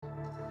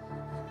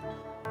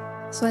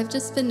So I've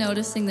just been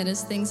noticing that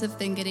as things have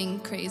been getting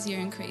crazier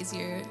and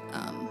crazier,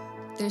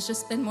 there's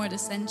just been more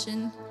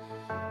dissension.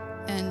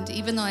 And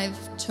even though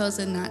I've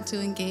chosen not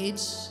to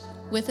engage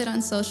with it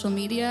on social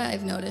media,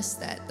 I've noticed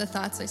that the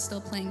thoughts are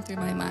still playing through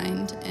my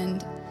mind.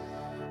 And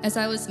as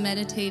I was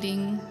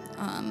meditating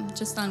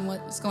just on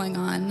what was going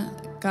on,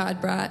 God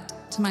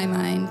brought to my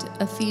mind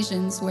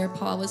Ephesians, where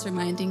Paul was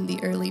reminding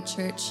the early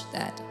church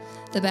that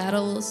the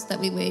battles that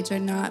we wage are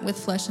not with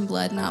flesh and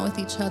blood, not with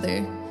each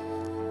other,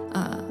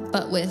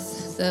 but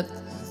with the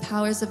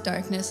powers of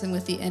darkness and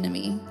with the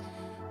enemy.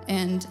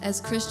 And as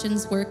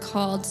Christians, we're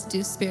called to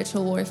do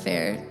spiritual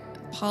warfare.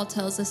 Paul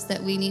tells us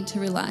that we need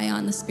to rely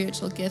on the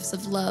spiritual gifts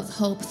of love,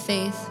 hope,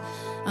 faith,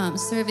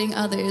 serving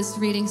others,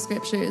 reading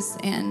scriptures,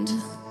 and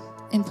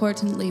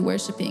importantly,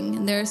 worshiping.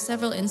 And there are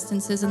several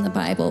instances in the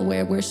Bible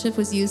where worship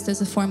was used as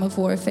a form of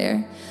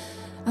warfare.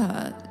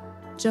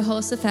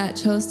 Jehoshaphat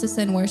chose to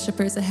send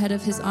worshipers ahead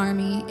of his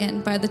army,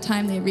 and by the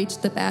time they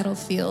reached the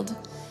battlefield,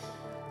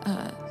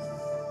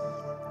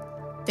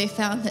 they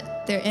found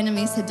that their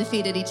enemies had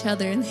defeated each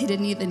other and they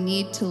didn't even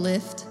need to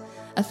lift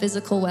a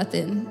physical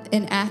weapon.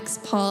 In Acts,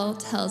 Paul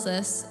tells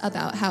us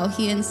about how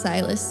he and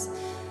Silas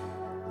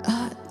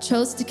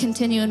chose to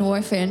continue in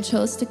warfare and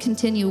chose to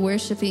continue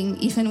worshiping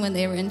even when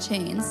they were in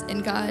chains.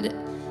 And God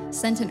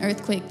sent an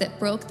earthquake that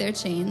broke their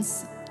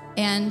chains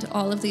and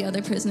all of the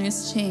other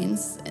prisoners'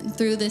 chains. And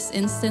through this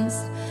instance,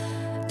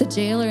 the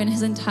jailer and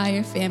his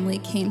entire family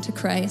came to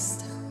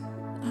Christ.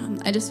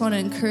 I just want to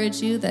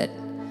encourage you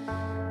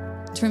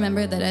to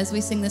remember that as we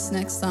sing this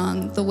next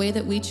song, the way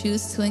that we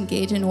choose to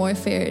engage in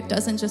warfare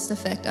doesn't just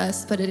affect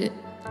us, but it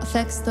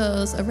affects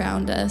those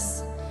around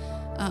us.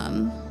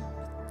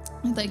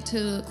 I'd like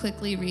to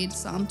quickly read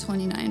Psalm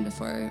 29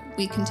 before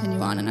we continue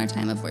on in our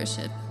time of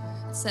worship.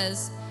 It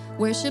says,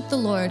 "Worship the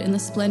Lord in the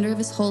splendor of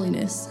his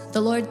holiness.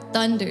 The Lord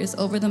thunders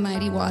over the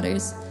mighty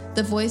waters.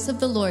 The voice of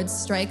the Lord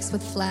strikes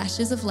with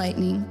flashes of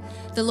lightning.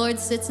 The Lord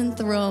sits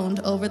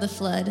enthroned over the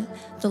flood.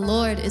 The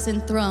Lord is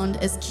enthroned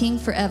as king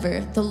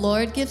forever. The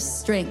Lord gives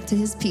strength to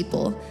his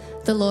people.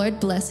 The Lord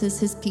blesses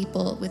his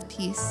people with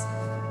peace."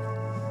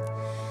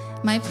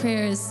 My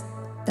prayer is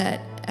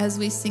that as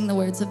we sing the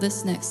words of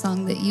this next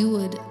song, that you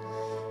would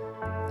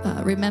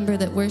remember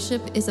that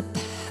worship is a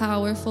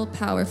powerful,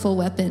 powerful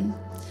weapon,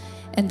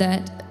 and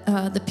that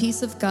the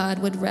peace of God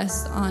would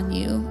rest on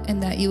you,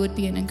 and that you would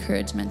be an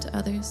encouragement to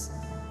others.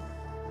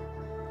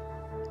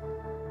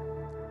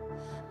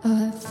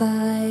 Our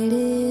fight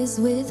is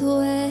with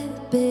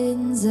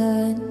weapons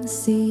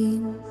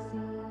unseen.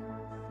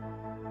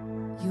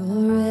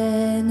 Your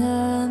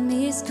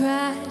enemies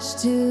crash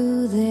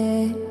to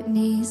their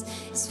knees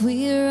as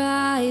we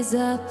rise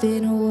up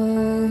in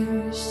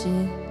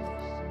worship.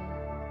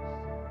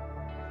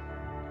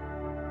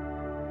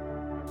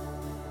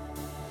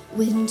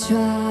 When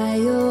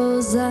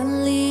trials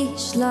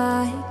unleash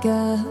like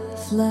a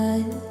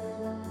flood,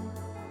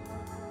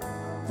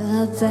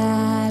 the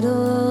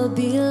battle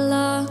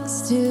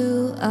belongs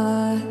to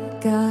our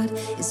God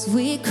as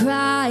we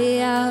cry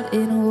out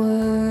in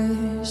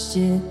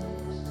worship.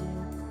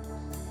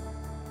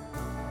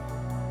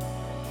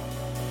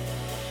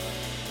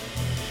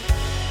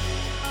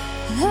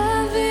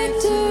 The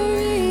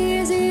victory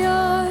is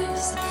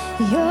yours.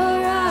 You're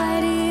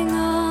riding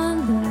on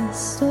the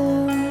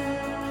storm.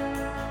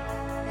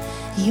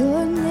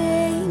 Your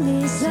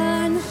name is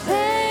unfailing.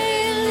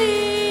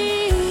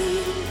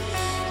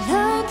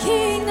 The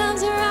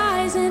kingdoms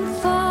rise and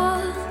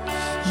fall.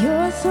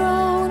 Your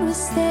throne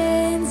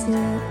withstands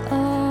it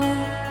all.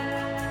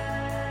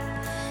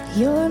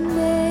 Your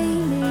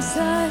name is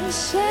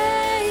unshaken.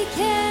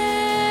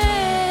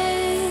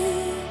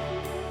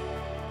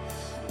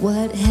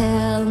 What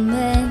hell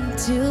meant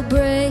to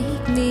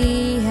break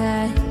me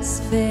has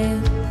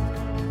failed.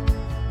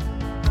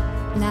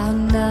 Now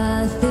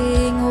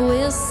nothing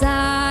will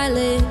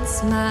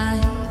silence my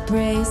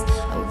praise.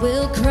 I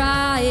will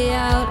cry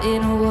out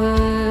in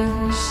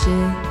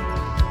worship.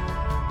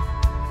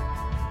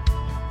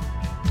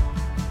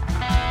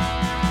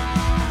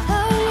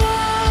 The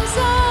walls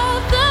of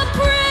the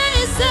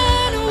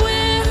prison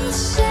will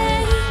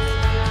shake.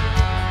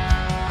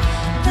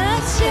 The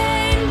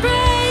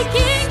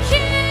chain-breaking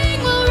King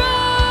will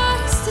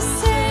rise to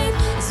save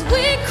as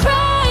we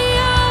cry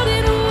out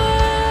in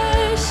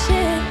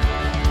worship.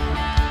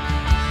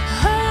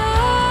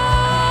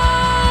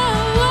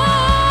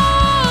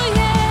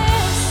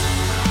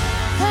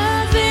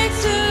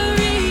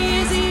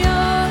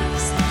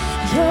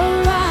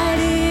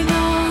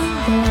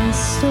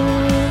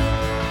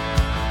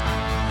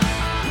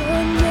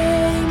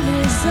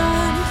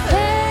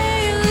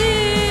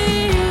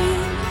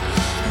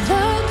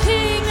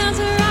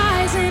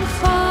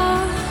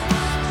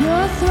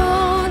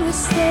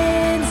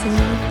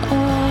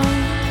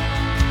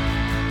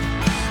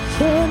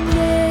 Your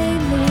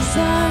name is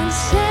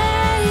unshaken.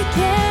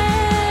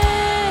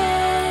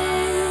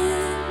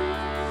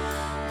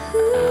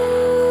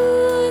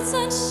 Ooh, it's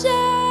unshaken.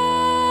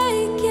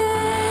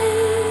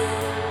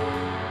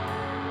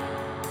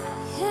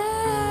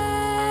 Yeah.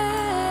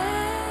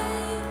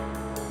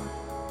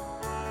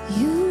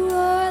 You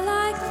roar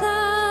like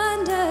thunder.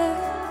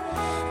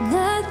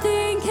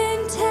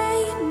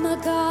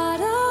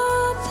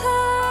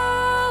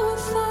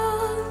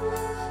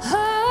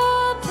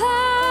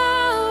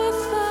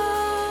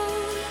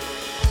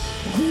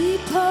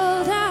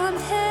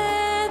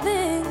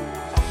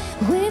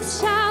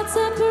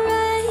 shout a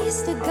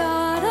praise to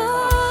God,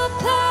 all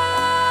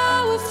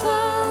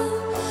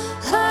powerful,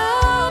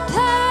 all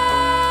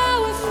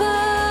powerful.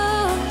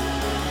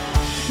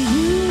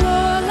 You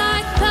roar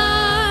like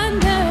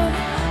thunder,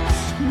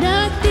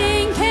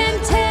 nothing can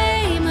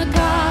tame a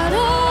God,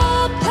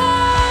 all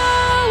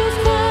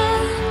powerful,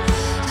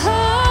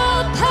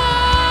 all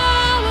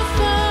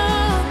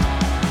powerful.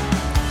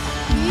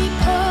 We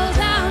pull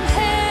down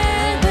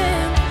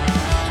heaven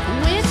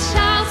with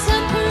shouts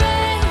of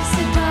praise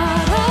to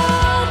God,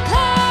 all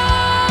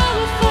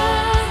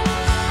powerful,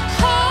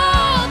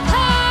 all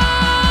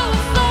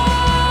powerful.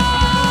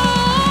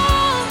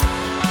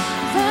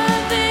 The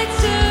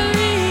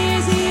victory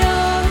is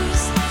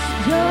yours.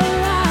 You're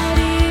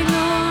riding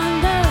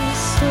on the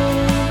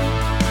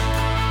storm.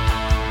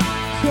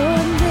 Your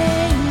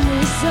name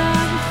is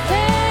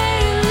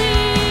unfailing.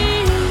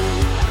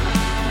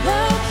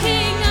 Though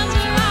kingdoms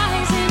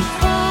rise and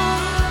fall,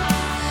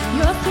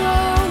 your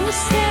throne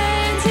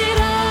stands it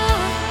all.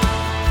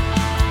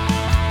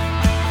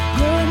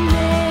 Your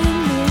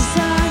name is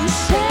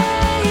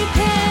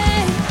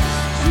unshaken.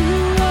 You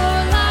roar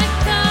like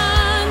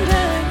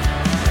thunder.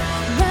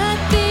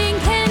 Nothing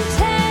can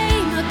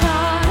tame a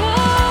God,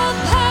 all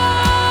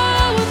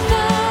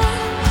powerful,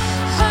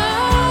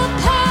 all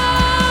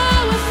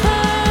powerful.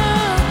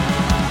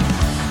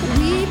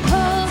 We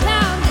pull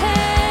down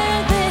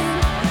heaven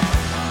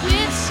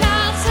with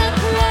shouts of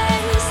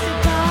praise to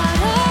God,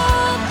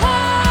 all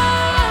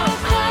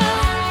powerful,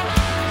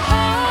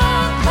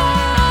 all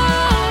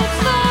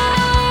powerful.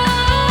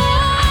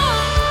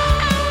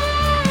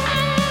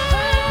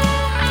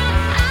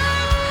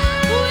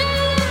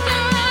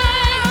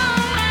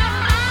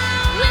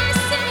 We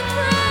sing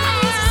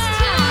praises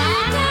to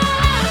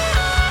God,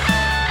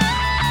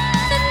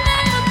 the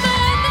name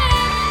above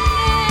every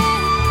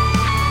name.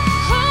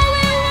 Oh,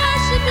 we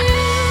worship you.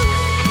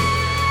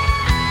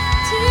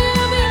 To you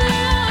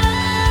belong.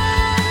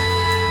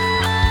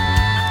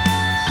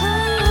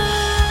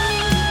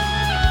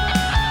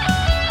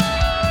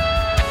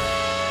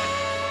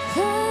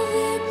 The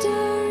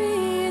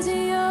victory is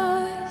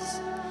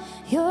yours.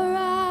 You're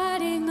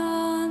riding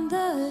on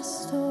the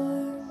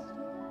storm.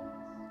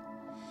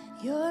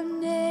 Your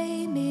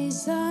name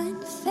is unfailing.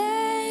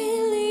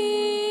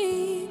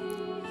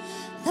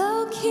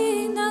 Though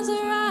kingdoms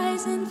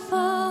rise and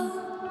fall,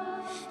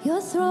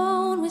 your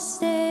throne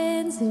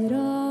withstands it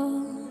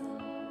all.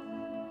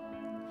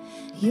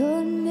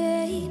 Your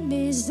name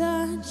is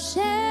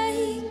unshaken.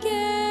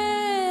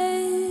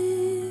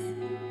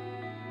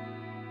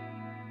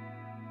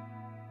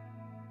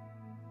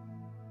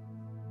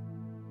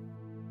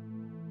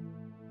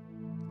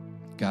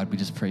 God, we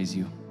just praise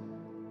you.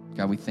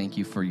 God, we thank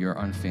you for your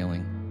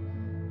unfailing,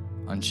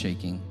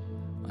 unshaking,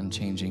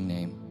 unchanging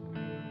name.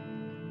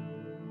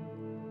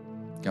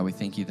 God, we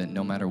thank you that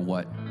no matter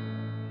what,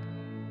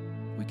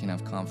 we can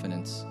have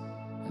confidence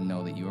and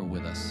know that you are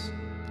with us,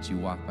 that you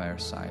walk by our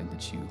side,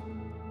 that you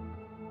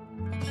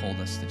uphold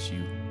us, that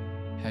you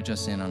hedge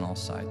us in on all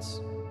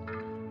sides.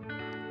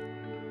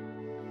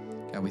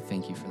 God, we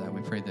thank you for that.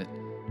 We pray that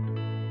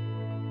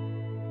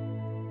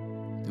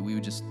we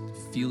would just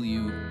feel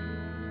you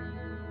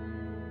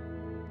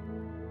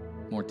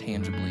more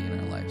tangibly in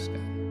our lives,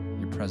 God.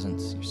 Your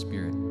presence, your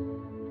spirit.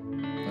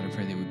 Lord, I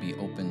pray that we would be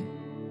open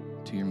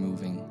to your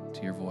moving,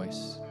 to your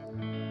voice,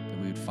 that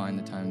we would find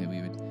the time, that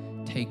we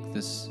would take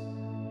this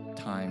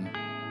time,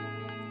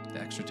 the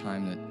extra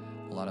time that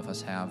a lot of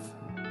us have,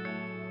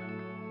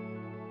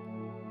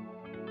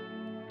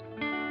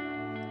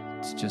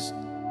 to just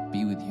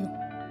be with you.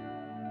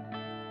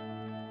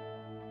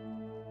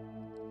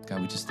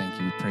 God, we just thank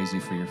you. We praise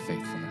you for your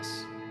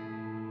faithfulness.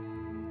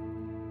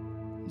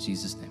 In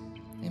Jesus' name,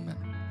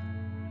 amen.